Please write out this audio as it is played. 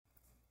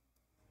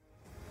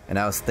And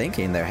I was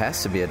thinking there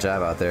has to be a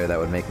job out there that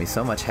would make me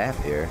so much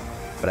happier,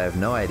 but I have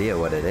no idea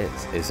what it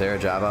is. Is there a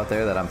job out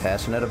there that I'm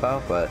passionate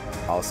about, but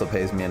also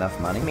pays me enough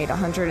money? Made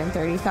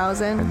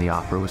 $130,000. And the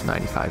offer was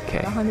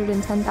 $95K.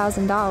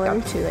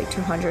 $110,000 to like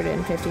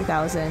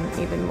 $250,000,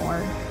 even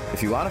more.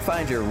 If you want to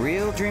find your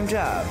real dream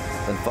job,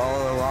 then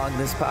follow along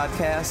this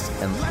podcast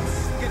and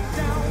let's get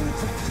down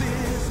to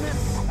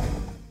business.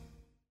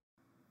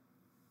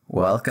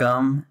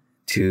 Welcome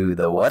to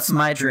the What's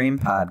My Dream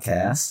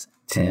podcast,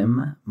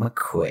 Tim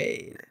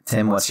McQuade.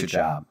 Tim, what's your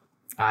job?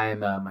 I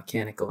am a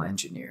mechanical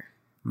engineer.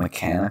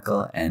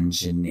 Mechanical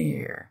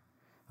engineer.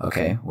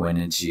 Okay, when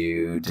did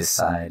you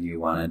decide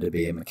you wanted to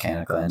be a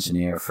mechanical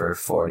engineer for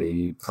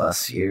 40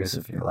 plus years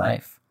of your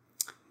life?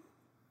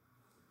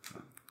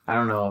 I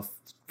don't know if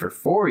for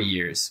 4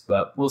 years,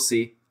 but we'll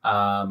see.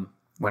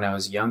 When I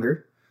was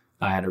younger,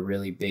 I had a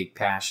really big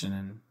passion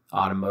in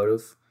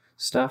automotive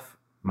stuff.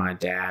 My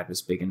dad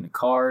was big into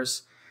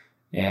cars,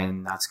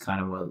 and that's kind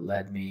of what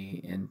led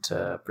me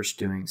into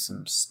pursuing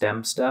some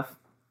STEM stuff.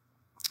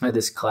 I had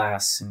this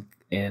class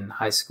in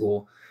high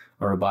school,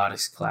 a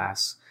robotics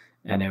class,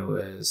 and it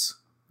was,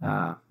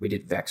 we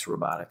did VEX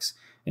robotics,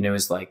 and it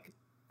was like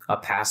a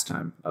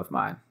pastime of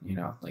mine,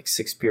 like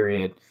sixth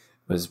period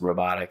was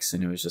robotics,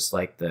 and it was just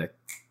like the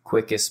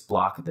quickest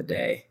block of the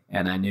day.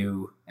 And I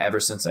knew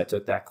ever since I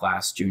took that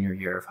class, junior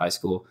year of high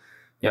school,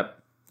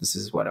 yep, this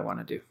is what I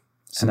want to do.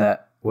 So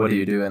what do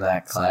you do in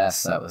that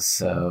class that was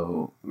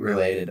so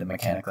related to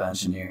mechanical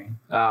engineering?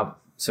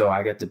 So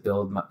I got to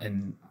build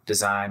and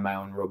design my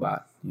own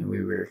robot.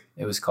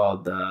 It was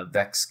called the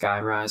VEX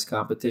Skyrise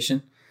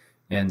competition.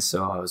 And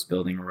so I was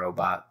building a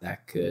robot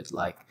that could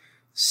like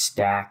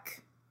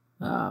stack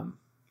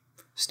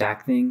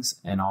things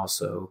and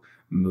also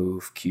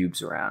move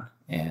cubes around.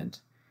 And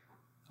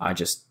I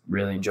just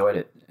really enjoyed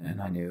it.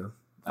 And I knew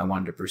I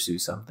wanted to pursue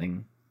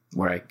something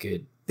where I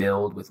could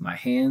build with my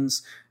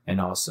hands and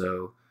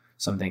also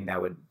something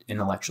that would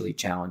intellectually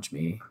challenge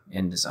me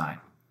in design.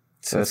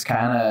 So it's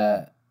kind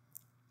of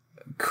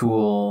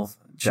cool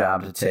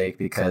job to take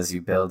because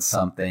you build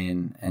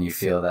something and you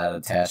feel that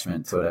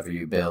attachment to whatever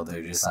you build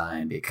or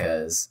design,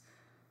 because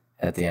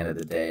at the end of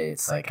the day,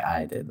 it's like,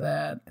 I did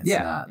that.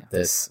 It's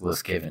this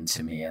was given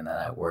to me and then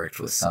I worked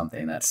with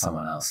something that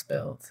someone else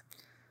built.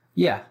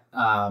 Yeah.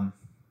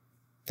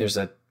 There's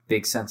a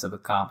big sense of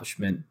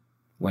accomplishment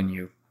when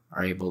you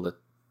are able to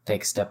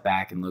take a step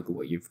back and look at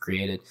what you've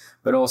created,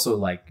 but also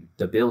like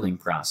the building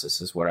process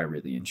is what I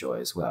really enjoy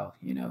as well.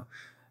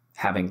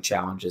 Having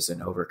challenges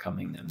and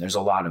overcoming them. There's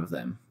a lot of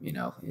them,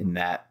 in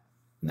that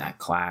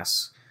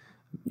class,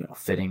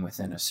 fitting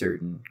within a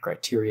certain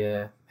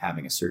criteria,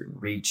 having a certain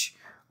reach,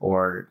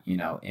 or,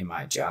 in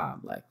my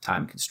job, like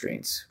time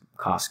constraints,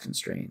 cost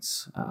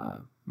constraints,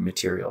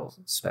 material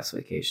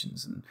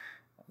specifications. And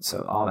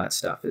so all that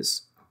stuff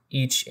is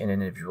each an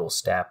individual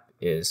step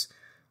is,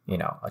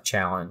 a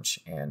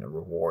challenge and a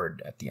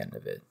reward at the end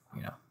of it,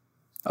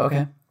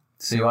 Okay.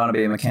 So you want to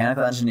be a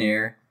mechanical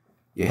engineer.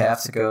 You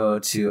have to go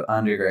to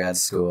undergrad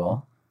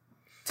school,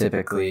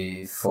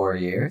 typically 4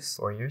 years.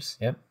 4 years,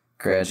 yep.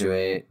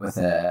 Graduate with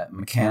a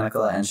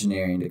mechanical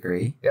engineering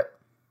degree. Yep.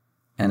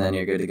 And then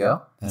you're good to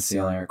go? That's the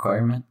only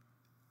requirement?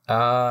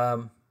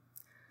 Yes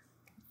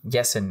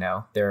and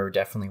no. There are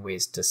definitely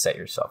ways to set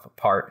yourself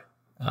apart.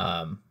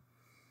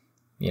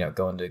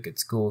 Going to a good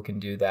school can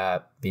do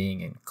that.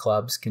 Being in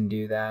clubs can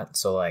do that.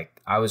 So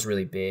like I was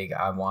really big.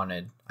 I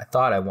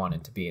thought I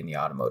wanted to be in the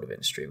automotive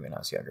industry when I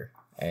was younger.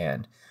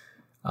 And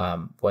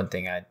one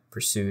thing I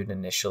pursued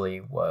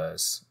initially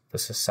was the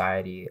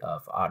Society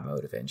of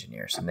Automotive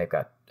Engineers, and they've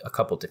got a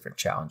couple different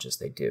challenges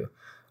they do.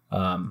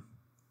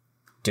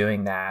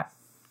 Doing that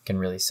can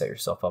really set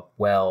yourself up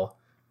well,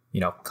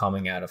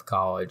 coming out of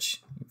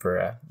college for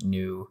a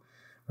new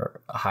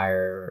or a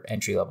higher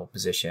entry-level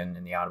position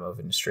in the automotive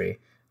industry.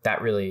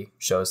 That really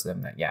shows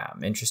them that, yeah,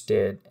 I'm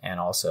interested,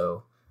 and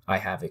also I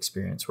have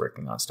experience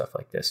working on stuff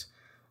like this.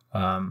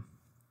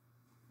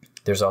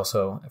 There's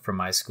also, from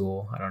my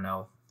school, I don't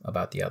know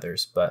about the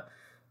others, but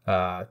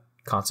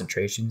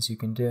concentrations you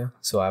can do.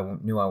 So I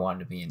knew I wanted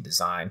to be in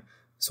design,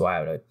 so I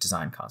had a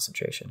design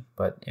concentration.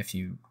 But if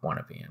you want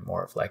to be in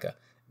more of like a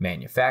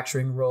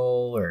manufacturing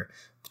role or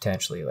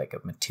potentially like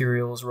a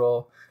materials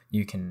role,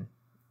 you can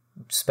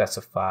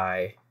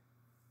specify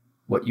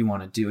what you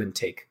want to do and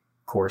take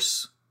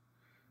courses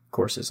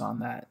on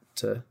that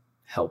to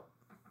help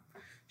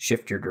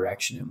shift your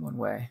direction in one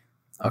way.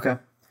 Okay.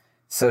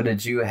 So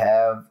did you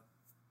have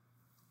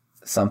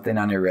something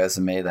on your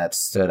resume that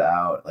stood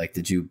out? Like,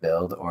 did you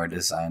build or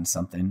design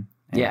something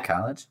in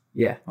college?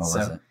 Yeah. What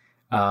was it?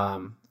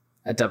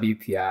 At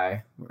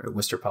WPI,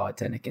 Worcester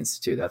Polytechnic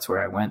Institute, that's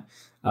where I went.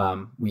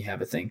 We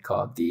have a thing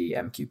called the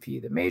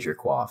MQP, the Major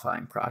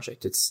Qualifying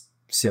Project. It's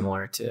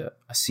similar to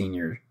a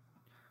senior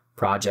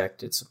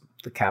project. It's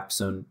the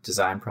capstone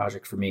design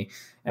project for me.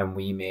 And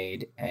we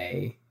made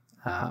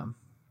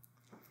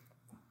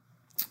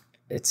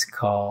it's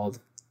called...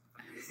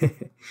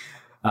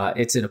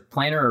 it's a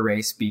planar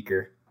array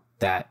speaker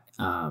that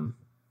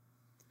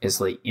is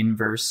the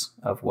inverse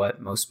of what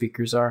most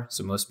speakers are.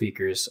 So most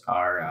speakers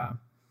are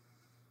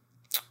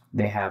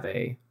They have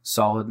a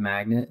solid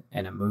magnet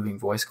and a moving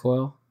voice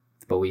coil,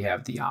 but we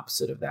have the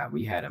opposite of that.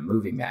 We had a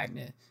moving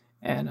magnet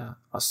and a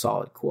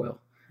solid coil.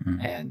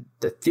 And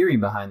the theory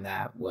behind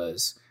that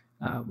was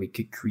we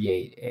could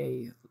create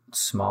a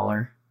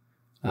smaller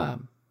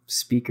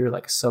speaker,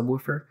 like a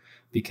subwoofer,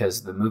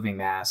 because the moving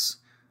mass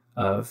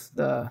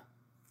the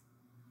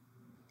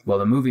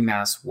moving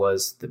mass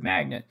was the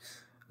magnet,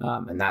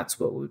 and that's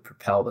what would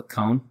propel the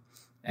cone.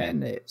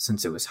 And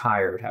since it was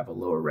higher, it would have a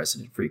lower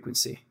resonant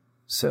frequency.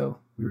 So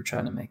we were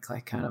trying to make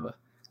like kind of a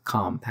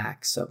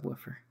compact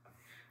subwoofer.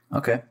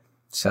 Okay.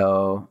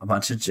 So a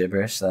bunch of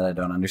gibberish that I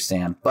don't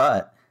understand,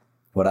 but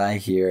what I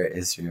hear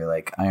is you're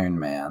like Iron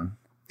Man.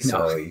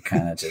 So you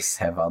kind of just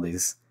have all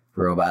these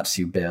robots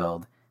you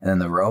build, and then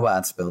the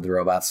robots build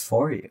robots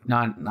for you.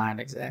 Not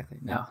exactly.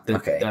 No.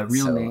 The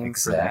real name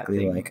exactly for that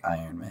thing, like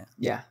Iron Man.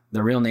 Yeah.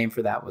 The real name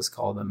for that was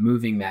called a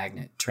moving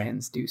magnet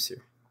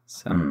transducer.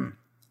 So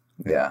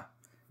Yeah.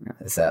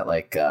 Is that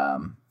like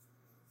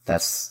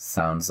that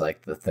sounds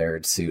like the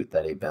third suit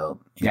that he built?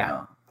 You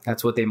know?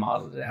 That's what they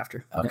modeled it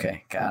after.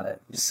 Okay, got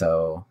it.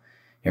 So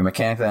you're a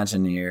mechanical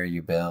engineer,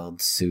 you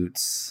build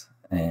suits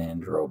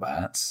and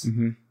robots,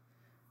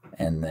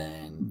 and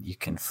then you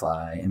can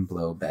fly and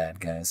blow bad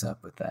guys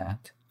up with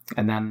that.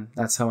 And then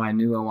that's how I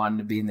knew I wanted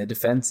to be in the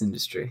defense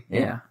industry.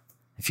 Yeah.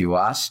 If you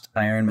watched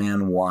Iron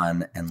Man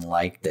 1 and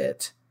liked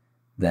it,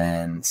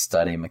 then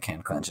study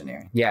mechanical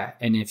engineering. Yeah,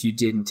 and if you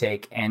didn't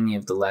take any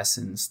of the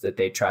lessons that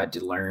they tried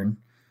to learn,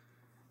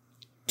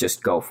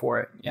 just go for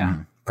it.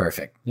 Yeah.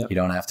 Perfect. Yep. You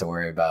don't have to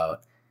worry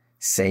about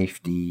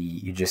safety.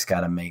 You just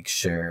got to make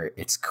sure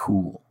it's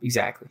cool.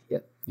 Exactly.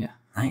 Yep. Yeah.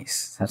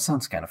 Nice. That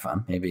sounds kind of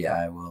fun. Maybe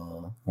I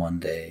will one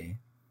day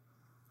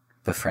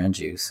befriend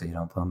you so you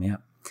don't blow me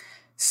up.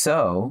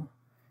 So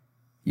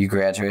you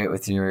graduate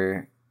with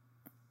your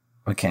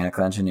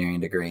mechanical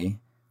engineering degree.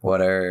 What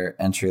are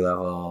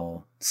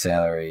entry-level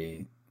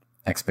salary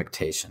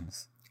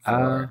expectations?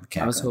 I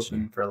was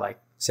hoping for like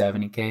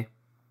 $70K.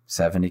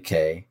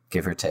 $70K,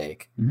 give or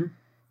take.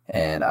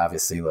 And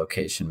obviously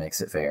location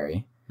makes it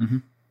vary.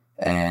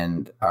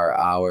 And are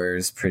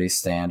hours pretty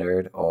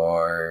standard,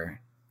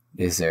 or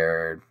is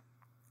there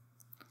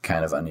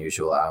kind of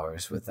unusual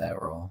hours with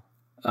that role?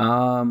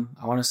 I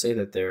want to say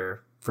that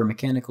they're, for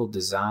mechanical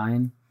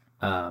design,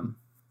 I'd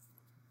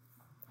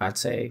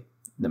say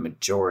the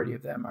majority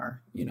of them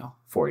are,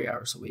 40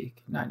 hours a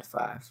week, 9 to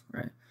 5,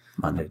 right?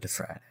 Monday to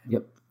Friday.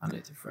 Yep.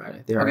 Monday through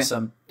Friday. There are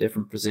some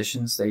different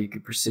positions that you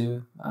could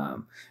pursue.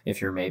 If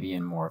you're maybe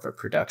in more of a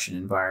production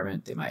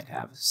environment, they might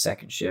have a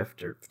second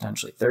shift or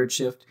potentially third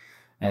shift,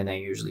 and they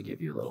usually give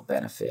you a little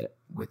benefit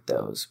with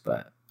those.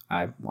 But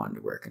I wanted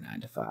to work a 9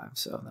 to 5,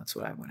 so that's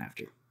what I went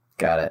after.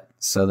 Got it.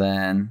 So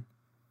then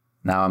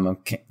now I'm a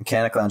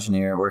mechanical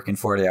engineer working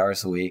 40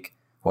 hours a week.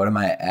 What am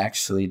I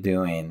actually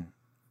doing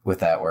with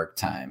that work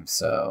time?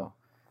 So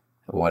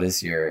what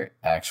is your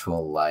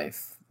actual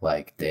life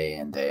like day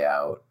in, day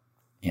out,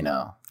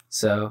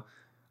 So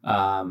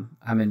I'm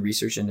in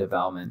research and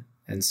development.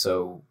 And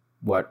so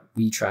what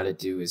we try to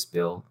do is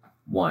build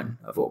one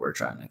of what we're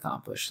trying to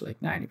accomplish, like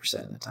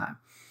 90% of the time.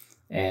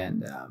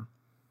 And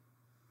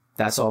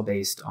that's all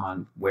based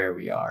on where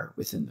we are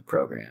within the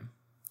program.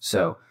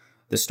 So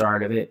the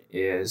start of it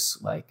is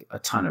like a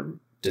ton of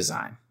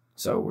design.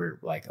 So we're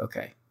like,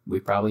 okay, we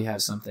probably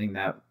have something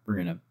that we're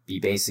going to be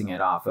basing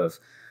it off of.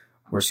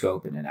 We're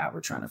scoping it out.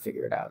 We're trying to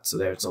figure it out. So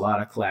there's a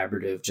lot of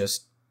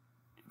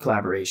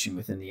collaboration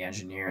within the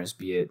engineers,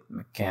 be it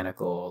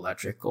mechanical,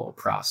 electrical,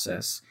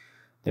 process.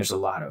 There's a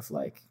lot of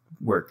like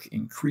work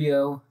in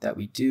Creo that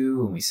we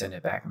do, and we send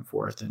it back and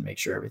forth and make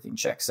sure everything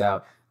checks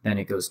out. Then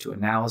it goes to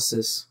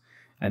analysis,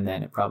 and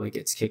then it probably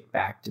gets kicked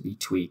back to be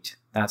tweaked.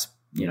 That's,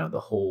 the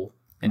whole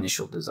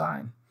initial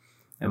design.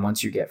 And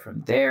once you get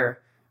from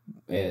there,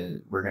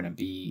 we're going to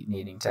be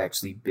needing to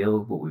actually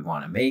build what we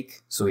want to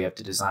make. So we have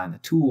to design the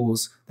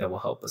tools that will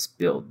help us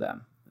build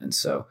them. And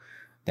so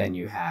then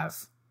you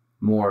have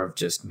more of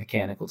just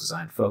mechanical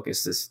design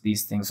focus.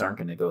 These things aren't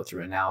going to go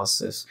through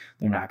analysis.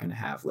 They're not going to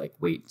have like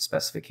weight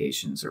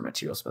specifications or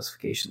material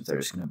specifications. They're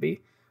just going to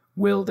be,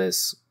 will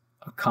this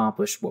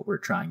accomplish what we're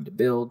trying to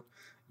build?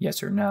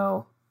 Yes or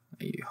no?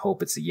 You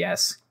hope it's a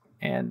yes,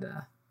 and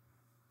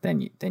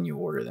then you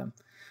order them.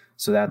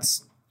 So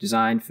that's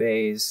design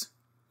phase,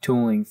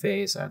 tooling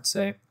phase, I'd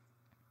say.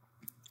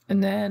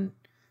 And then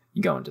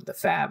you go into the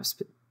fab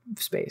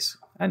space.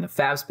 And the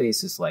fab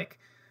space is like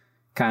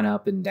kind of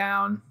up and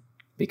down,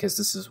 because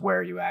this is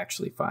where you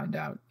actually find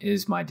out,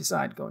 is my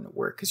design going to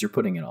work? Because you're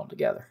putting it all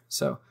together.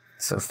 So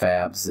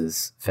fabs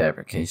is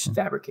fabrication.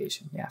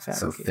 Fabrication, yeah.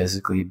 Fabrication. So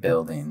physically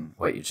building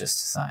what you just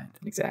designed.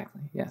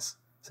 Exactly, yes.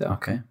 So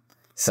okay.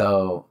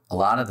 So a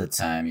lot of the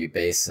time you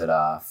base it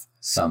off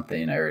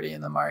something already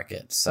in the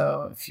market.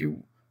 So if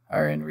you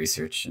are in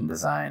research and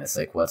design, it's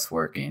like, what's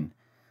working?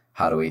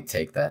 How do we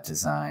take that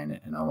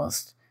design and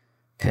almost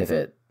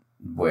pivot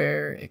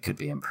where it could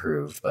be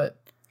improved? But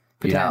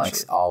You're not like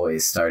Potentially.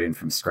 always starting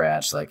from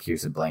scratch. Like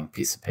here's a blank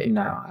piece of paper.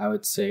 No, I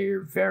would say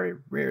you're very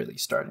rarely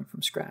starting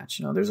from scratch.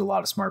 You know, there's a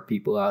lot of smart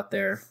people out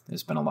there.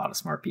 There's been a lot of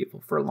smart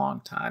people for a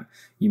long time.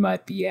 You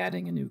might be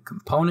adding a new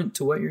component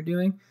to what you're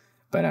doing,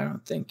 but I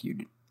don't think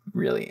you'd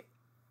really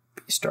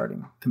be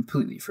starting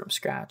completely from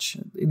scratch.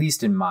 At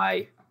least in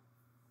my,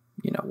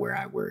 where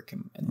I work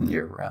in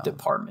your realm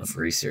department of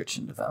research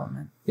and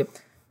development. Yep.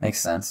 Makes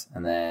sense.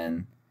 And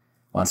then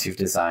once you've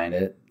designed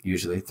it,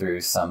 usually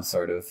through some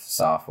sort of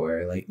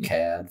software like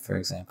CAD, for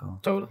example.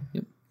 Totally.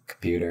 Yep.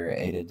 Computer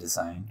aided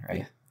design,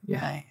 right?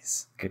 Yeah.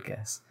 Nice. Good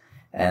guess.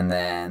 And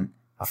then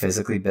I'll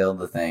physically build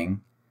the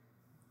thing.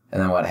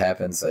 And then what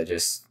happens?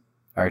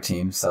 Our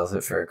team sells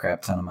it for a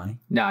crap ton of money.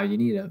 Now you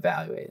need to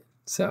evaluate it.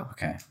 So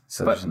okay.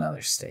 So there's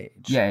another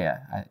stage. Yeah.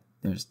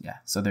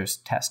 So there's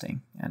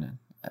testing and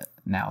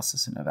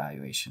analysis and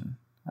evaluation.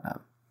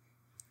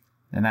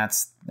 And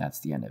that's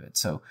the end of it.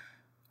 So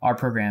our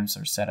programs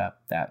are set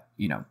up that,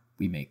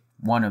 we make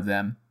one of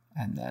them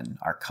and then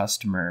our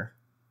customer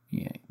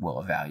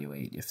will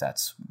evaluate if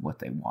that's what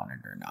they wanted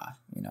or not,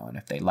 and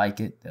if they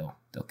like it,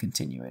 they'll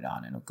continue it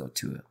on and it'll go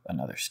to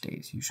another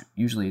stage.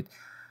 Usually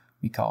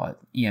we call it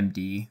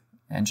EMD,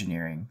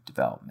 engineering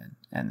development.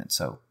 And then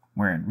so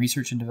we're in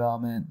research and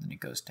development, then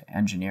it goes to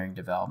engineering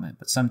development.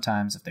 But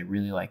sometimes if they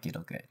really like it,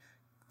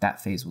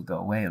 that phase will go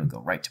away. It'll go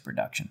right to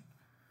production.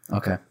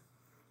 Okay.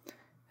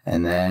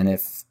 And then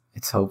if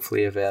it's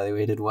hopefully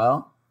evaluated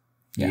well,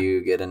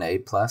 you get an A+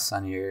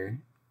 on your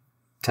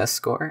test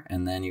score,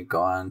 and then you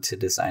go on to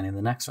designing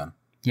the next one.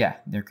 Yeah,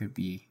 there could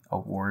be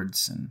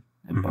awards and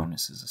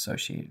bonuses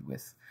associated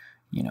with,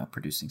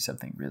 producing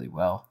something really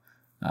well.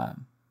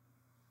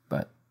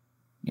 But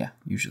yeah,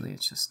 usually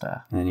it's just...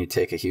 and then you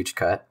take a huge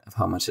cut of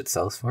how much it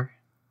sells for?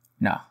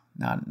 No,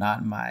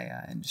 not in my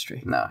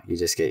industry. No, you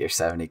just get your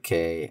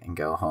 $70K and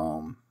go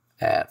home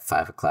at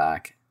 5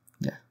 o'clock.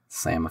 Yeah.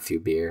 Slam a few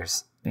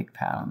beers. Big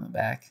pat on the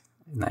back.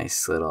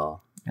 Nice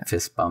little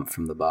fist bump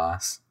from the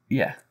boss.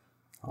 Yeah.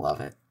 I love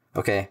it.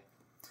 Okay.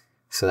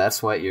 So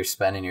that's what you're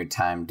spending your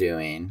time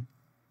doing.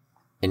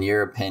 In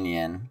your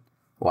opinion,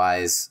 why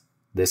is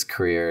this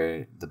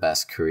career the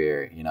best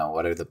career?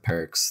 What are the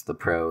perks, the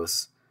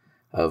pros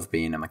of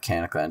being a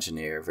mechanical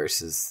engineer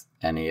versus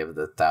any of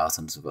the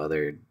thousands of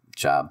other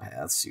job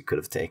paths you could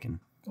have taken?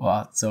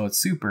 Well, so it's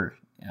super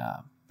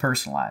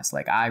personalized.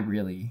 Like I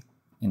really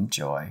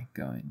enjoy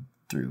going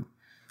through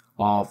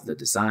all of the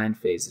design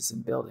phases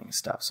and building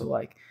stuff. So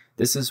like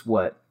this is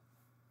what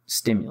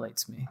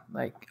stimulates me.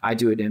 Like I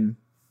do it in,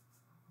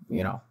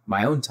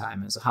 my own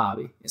time as a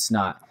hobby. It's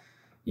not,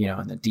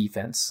 in the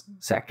defense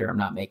sector. I'm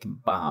not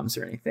making bombs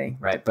or anything,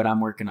 right? But I'm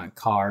working on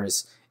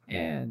cars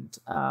and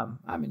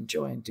I'm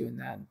enjoying doing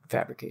that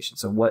fabrication.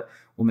 So what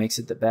makes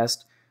it the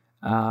best?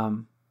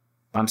 I'm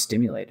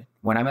stimulated.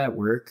 When I'm at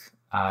work,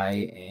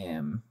 I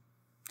am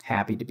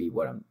happy to be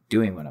what I'm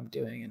doing,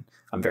 and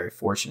I'm very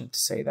fortunate to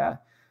say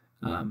that.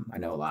 I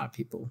know a lot of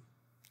people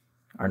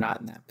are not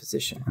in that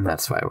position. And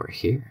that's why we're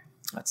here.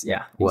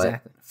 Exactly.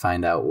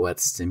 Find out what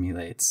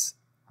stimulates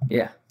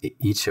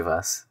each of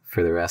us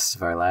for the rest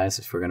of our lives.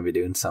 If we're going to be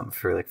doing something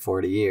for like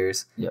 40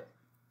 years,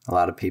 a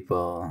lot of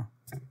people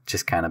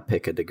just kind of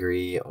pick a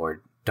degree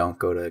or don't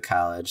go to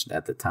college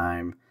at the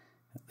time.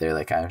 They're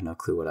like, I have no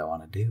clue what I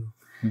want to do.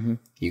 Mm-hmm.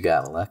 You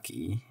got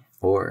lucky,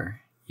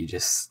 or you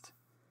just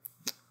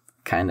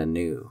kind of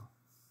knew.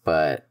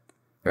 But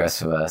the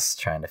rest of us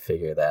trying to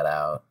figure that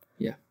out.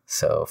 Yeah.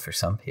 So for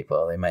some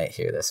people, they might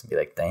hear this and be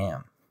like,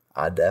 damn,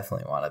 I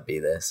definitely want to be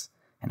this.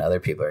 And other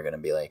people are going to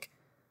be like,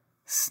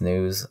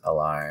 snooze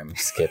alarm,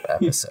 skip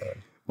episode.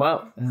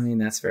 Well, I mean,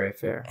 that's very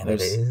fair. And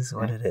it is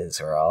what it is.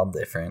 We're all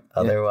different.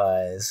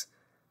 Otherwise,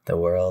 the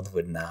world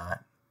would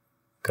not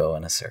go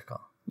in a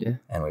circle. Yeah.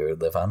 And we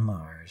would live on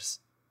Mars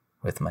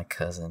with my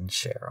cousin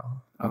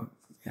Cheryl. Oh,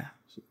 yeah.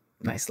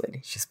 Nice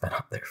lady. She's been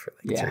up there for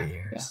like 3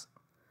 years. Yeah.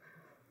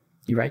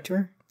 You write to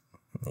her?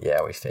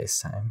 Yeah, we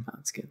FaceTime. Oh,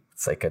 that's good.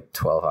 It's like a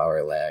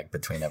 12-hour lag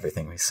between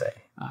everything we say.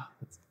 Oh,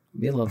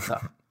 it'd be a little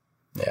tough.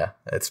 Yeah,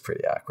 it's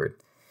pretty awkward.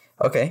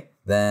 Okay,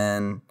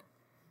 then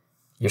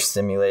you're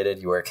stimulated,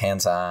 you work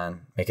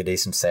hands-on, make a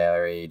decent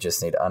salary, you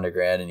just need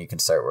undergrad and you can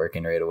start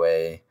working right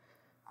away.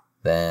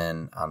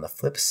 Then on the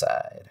flip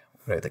side,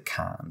 what are the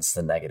cons,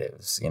 the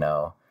negatives?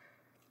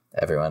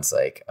 Everyone's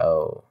like,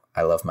 oh,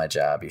 I love my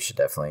job, you should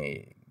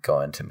definitely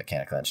go into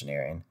mechanical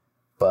engineering.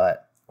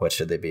 But what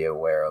should they be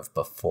aware of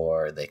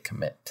before they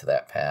commit to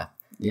that path?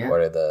 Yeah. What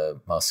are the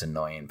most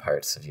annoying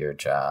parts of your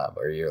job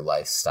or your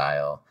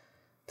lifestyle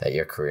that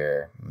your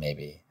career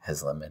maybe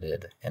has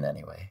limited in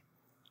any way?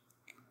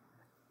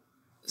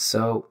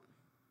 So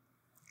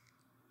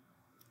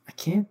I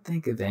can't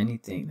think of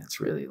anything that's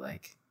really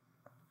like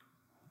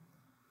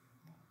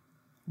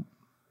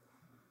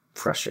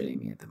frustrating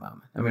me at the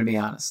moment. I'm going to be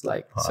honest.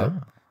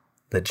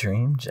 The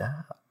dream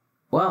job.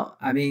 Well,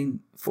 I mean,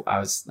 I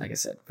was, like I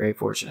said, very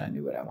fortunate. I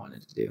knew what I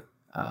wanted to do.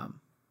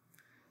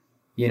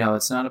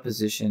 It's not a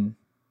position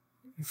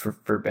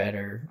for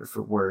better or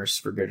for worse,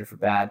 for good or for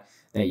bad,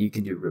 that you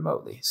can do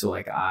remotely. So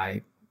like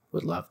I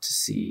would love to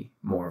see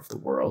more of the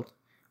world,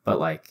 but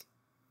like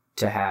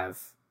to have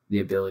the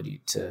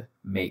ability to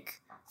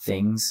make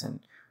things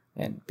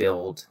and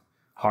build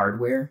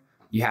hardware,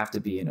 you have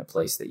to be in a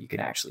place that you can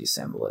actually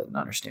assemble it and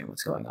understand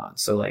what's going on.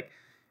 So like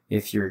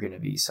if you're going to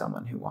be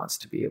someone who wants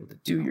to be able to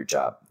do your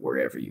job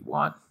wherever you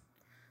want,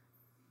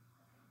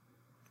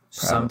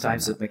 some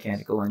types of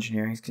mechanical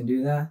engineering can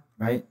do that,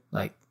 right?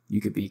 Like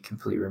you could be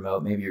completely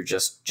remote. Maybe you're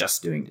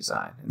just doing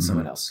design and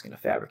someone else is going to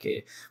fabricate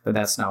it, but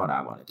that's not what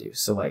I want to do.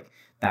 So like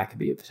that could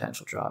be a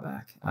potential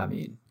drawback. I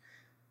mean,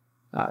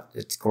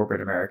 it's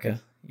corporate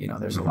America. You know,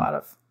 there's a lot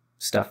of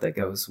stuff that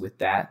goes with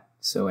that.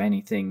 So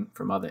anything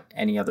from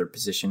any other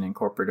position in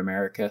corporate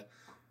America,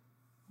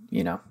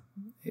 you know,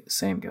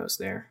 same goes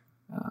there.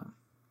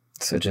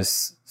 So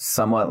just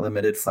somewhat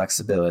limited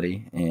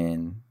flexibility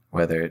in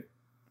whether it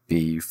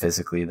be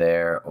physically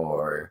there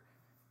or,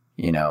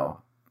 you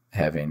know,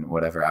 having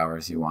whatever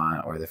hours you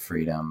want, or the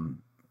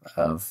freedom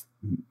of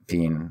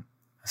being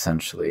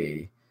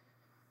essentially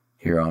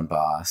your own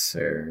boss,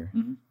 or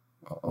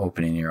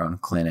opening your own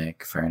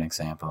clinic, for an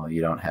example.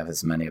 You don't have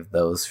as many of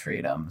those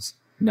freedoms.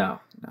 No.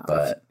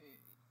 But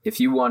if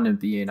you want to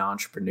be an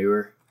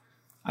entrepreneur,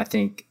 I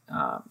think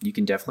you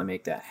can definitely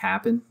make that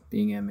happen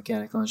being a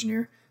mechanical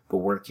engineer. But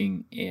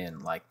working in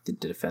like the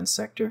defense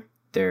sector,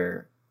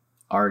 they're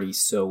already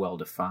so well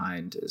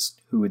defined as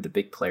who the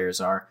big players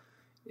are.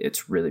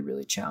 It's really,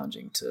 really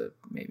challenging to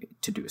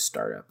do a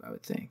startup, I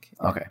would think.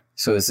 Okay.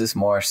 So is this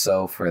more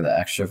so for the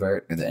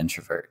extrovert or the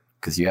introvert?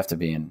 Because you have to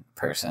be in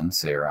person,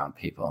 so you're around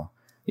people.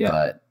 Yeah.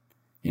 But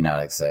you're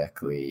not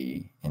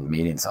exactly in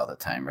meetings all the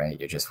time, right?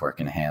 You're just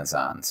working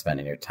hands-on,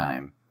 spending your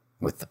time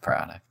with the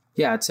product.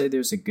 Yeah, I'd say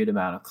there's a good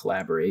amount of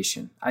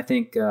collaboration. I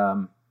think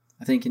an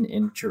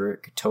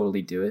introvert could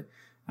totally do it,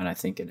 and I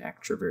think an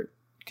extrovert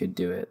could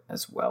do it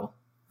as well.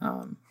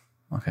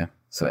 Okay.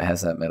 So it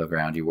has that middle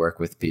ground. You work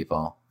with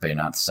people, but you're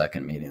not stuck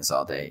in meetings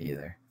all day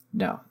either.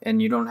 No,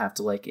 and you don't have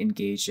to like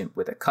engage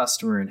with a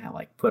customer and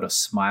like put a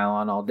smile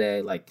on all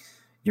day. Like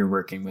you're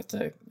working with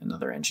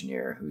another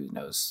engineer who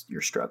knows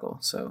your struggle,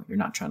 so you're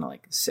not trying to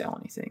like sell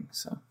anything.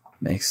 So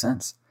makes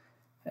sense.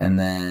 And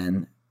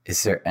then,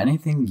 is there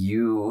anything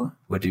you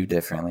would do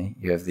differently?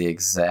 You have the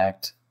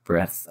exact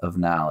breadth of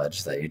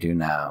knowledge that you do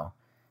now,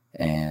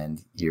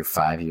 and you're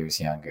 5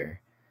 years younger.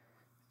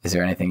 Is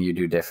there anything you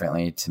do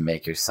differently to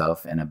make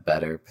yourself in a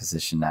better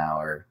position now,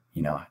 or,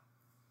 you know,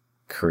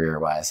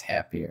 career-wise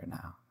happier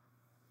now?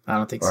 I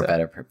don't think so. Or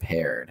better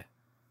prepared?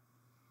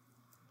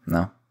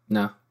 No?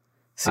 No.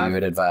 So you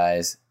would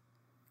advise,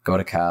 go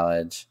to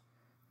college,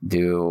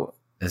 do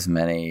as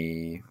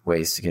many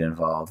ways to get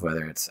involved,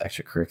 whether it's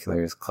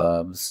extracurriculars,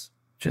 clubs,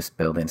 just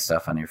building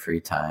stuff on your free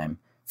time,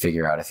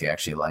 figure out if you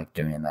actually like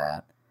doing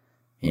that,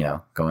 you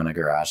know, go in a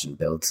garage and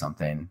build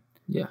something.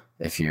 Yeah.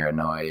 If you're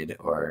annoyed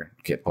or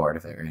get bored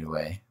of it right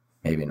away,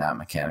 maybe not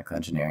mechanical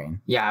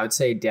engineering. Yeah, I would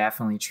say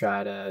definitely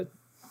try to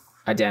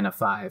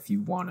identify if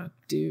you want to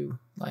do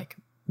like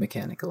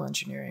mechanical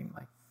engineering,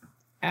 like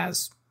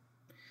as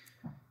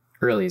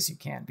early as you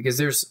can, because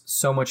there's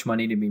so much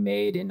money to be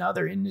made in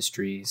other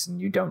industries,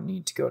 and you don't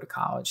need to go to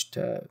college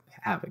to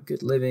have a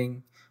good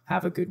living,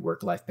 have a good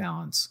work-life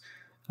balance.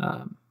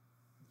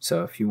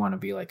 So if you want to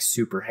be like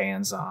super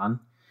hands-on,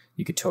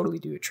 you could totally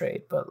do a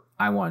trade, but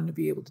I wanted to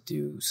be able to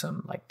do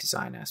some like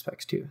design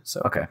aspects too.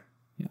 So okay.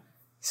 Yeah.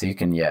 So you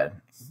can,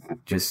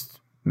 just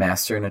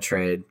master in a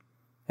trade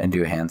and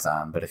do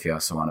hands-on, but if you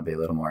also want to be a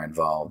little more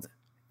involved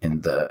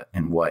in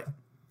what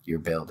you're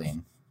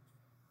building,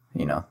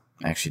 you know,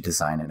 actually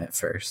designing it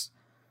first,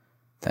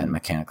 then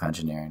mechanical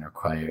engineering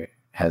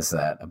has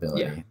that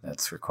ability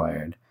that's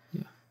required.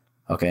 Yeah.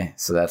 Okay,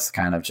 so that's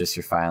kind of just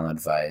your final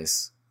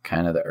advice.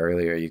 Kind of the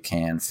earlier you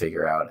can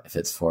figure out if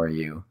it's for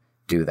you,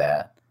 do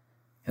that.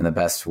 And the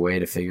best way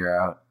to figure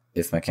out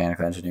if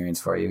mechanical engineering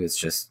is for you is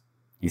just,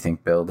 you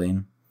think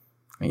building,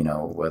 you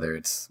know, whether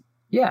it's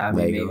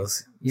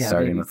Legos,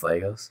 starting with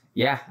Legos.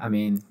 Yeah, I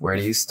mean, where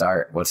do you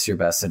start? What's your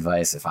best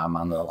advice if I'm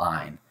on the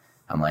line?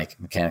 I'm like,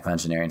 mechanical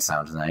engineering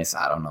sounds nice.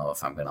 I don't know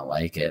if I'm going to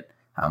like it.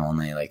 I'm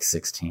only like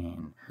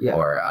 16. Yeah.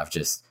 Or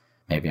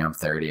maybe I'm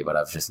 30, but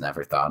I've just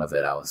never thought of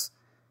it. I was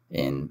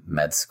in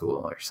med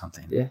school or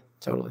something. Yeah,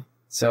 totally.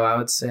 So I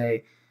would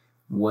say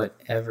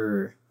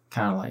whatever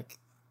kind of like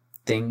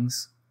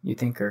things you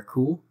think are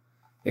cool,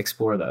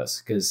 explore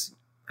those, because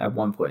at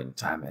one point in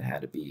time it had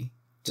to be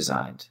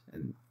designed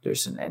and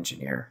there's an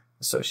engineer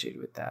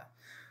associated with that.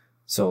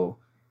 So,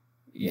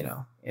 you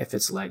know, if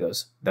it's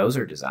Legos, those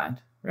are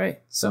designed,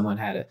 right? It's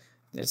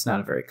not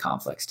a very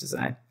complex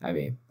design. I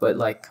mean, but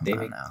like they're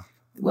getting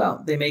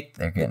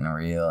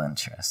real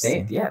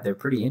interesting. They're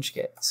pretty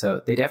intricate.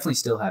 So they definitely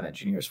still have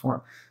engineers for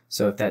them.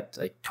 So if that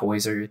like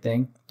toys are your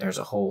thing, there's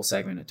a whole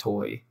segment of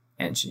toy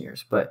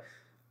engineers. But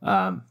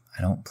I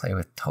don't play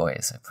with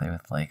toys. I play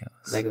with Legos.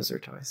 Legos are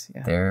toys.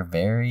 Yeah, they're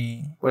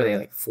very. What are they,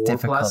 like 4+?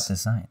 Difficult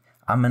design.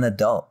 I'm an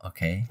adult,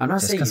 okay. I'm not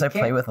just saying because I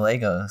play with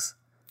Legos.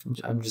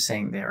 I'm just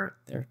saying they're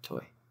a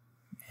toy.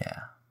 Yeah.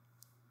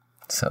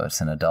 So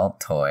it's an adult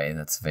toy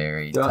that's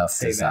very tough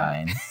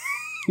design.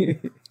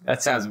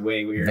 That sounds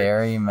way weird.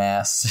 Very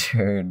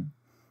mastered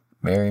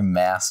Very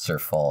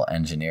masterful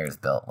engineers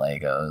built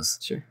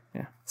Legos. Sure.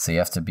 Yeah. So you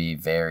have to be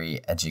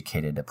very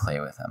educated to play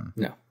with them.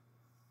 No.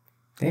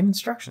 They have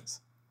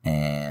instructions.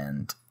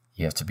 And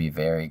you have to be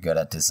very good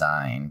at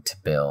design to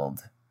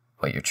build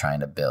what you're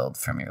trying to build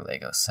from your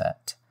Lego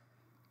set.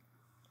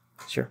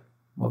 Sure.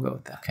 We'll go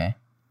with that. Okay.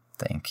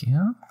 Thank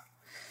you.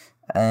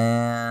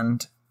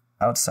 And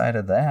outside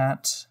of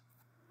that,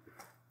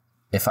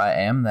 if I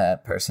am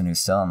that person who's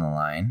still on the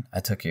line, I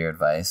took your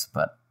advice,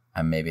 but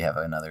I maybe have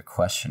another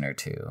question or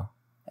two.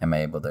 Am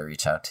I able to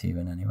reach out to you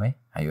in any way?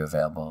 Are you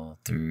available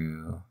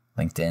through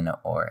LinkedIn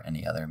or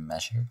any other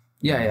measure?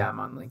 Yeah, I'm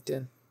on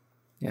LinkedIn.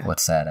 Yeah.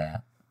 What's that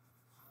at?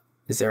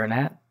 Is there an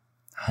at?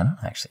 I don't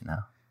actually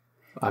know.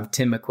 I'm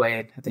Tim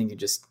McQuade. I think you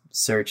just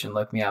search and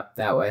look me up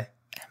that way.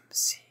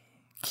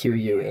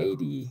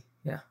 McQuade.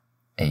 Yeah.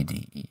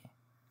 ADE.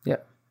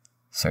 Yep.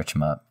 Search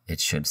him up. It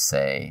should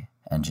say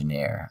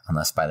engineer,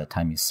 unless by the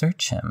time you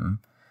search him,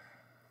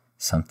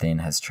 something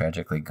has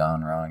tragically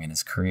gone wrong in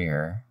his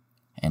career,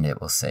 and it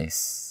will say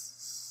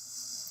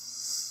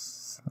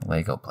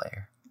Lego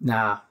player.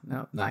 No,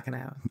 not gonna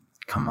happen.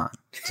 Come on,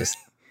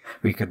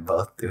 we could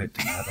both do it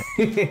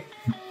together.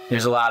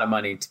 There's a lot of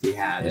money to be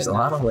had. There's a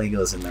lot of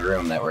Legos in the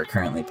room that we're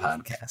currently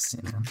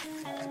podcasting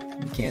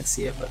in. You can't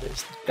see it, but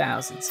there's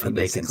thousands. But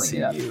they can see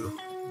you.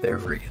 They're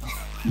real.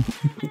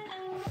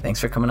 Thanks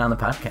for coming on the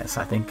podcast.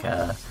 I think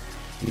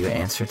you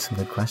answered some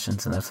good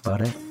questions, and that's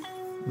about it.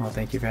 Well,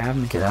 thank you for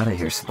having me. Get out of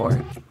here,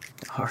 sport.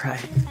 All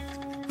right.